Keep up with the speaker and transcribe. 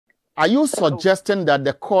Are you suggesting that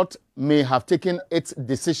the court may have taken its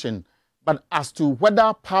decision, but as to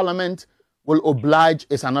whether Parliament will oblige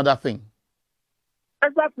is another thing?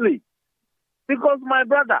 Exactly. Because, my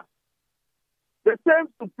brother, the same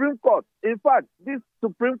Supreme Court, in fact, this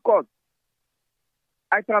Supreme Court,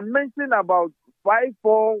 I can mention about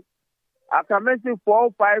 4,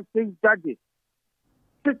 5, 6 judges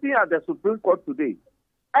sitting at the Supreme Court today.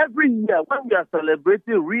 Every year, when we are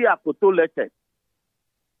celebrating Ria Koto lectures,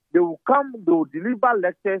 they will come, they will deliver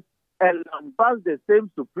lectures and lambast the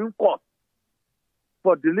same Supreme Court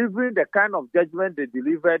for delivering the kind of judgment they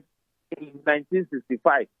delivered in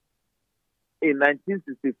 1965, in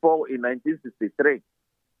 1964, in 1963,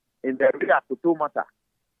 in the Ria Koto matter.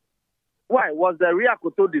 Why? Was the Ria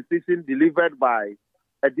Koto decision delivered by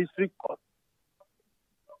a district court?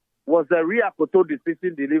 Was the Ria Koto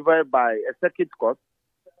decision delivered by a circuit court?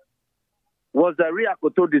 Was the Ria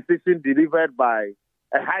Koto decision delivered by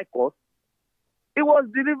a high court? It was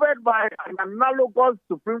delivered by an analogous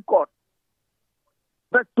Supreme Court.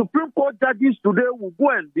 But Supreme Court judges today will go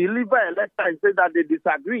and deliver a letter and say that they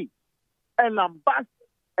disagree and lambast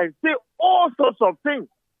and say all sorts of things.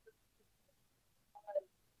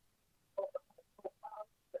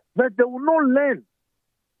 But they will not learn.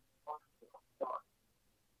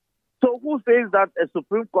 So who says that a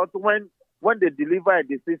Supreme Court, when they deliver a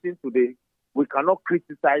decision today, we cannot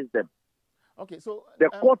criticize them? Okay, so the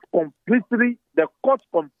court completely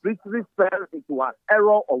fell into an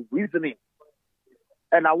error of reasoning.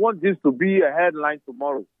 And I want this to be a headline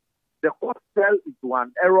tomorrow. The court fell into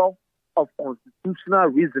an error of constitutional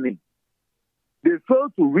reasoning. They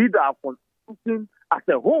failed to read our constitution as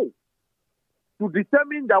a whole to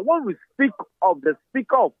determine that when we speak of the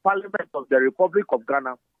Speaker of Parliament of the Republic of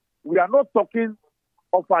Ghana, we are not talking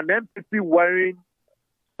of an MPP wearing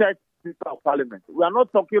shirt Speaker of Parliament. We are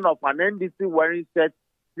not talking of an NDC wearing shirt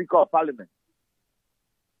Speaker of Parliament.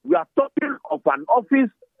 We are talking of an office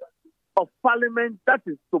of Parliament that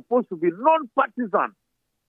is supposed to be non-partisan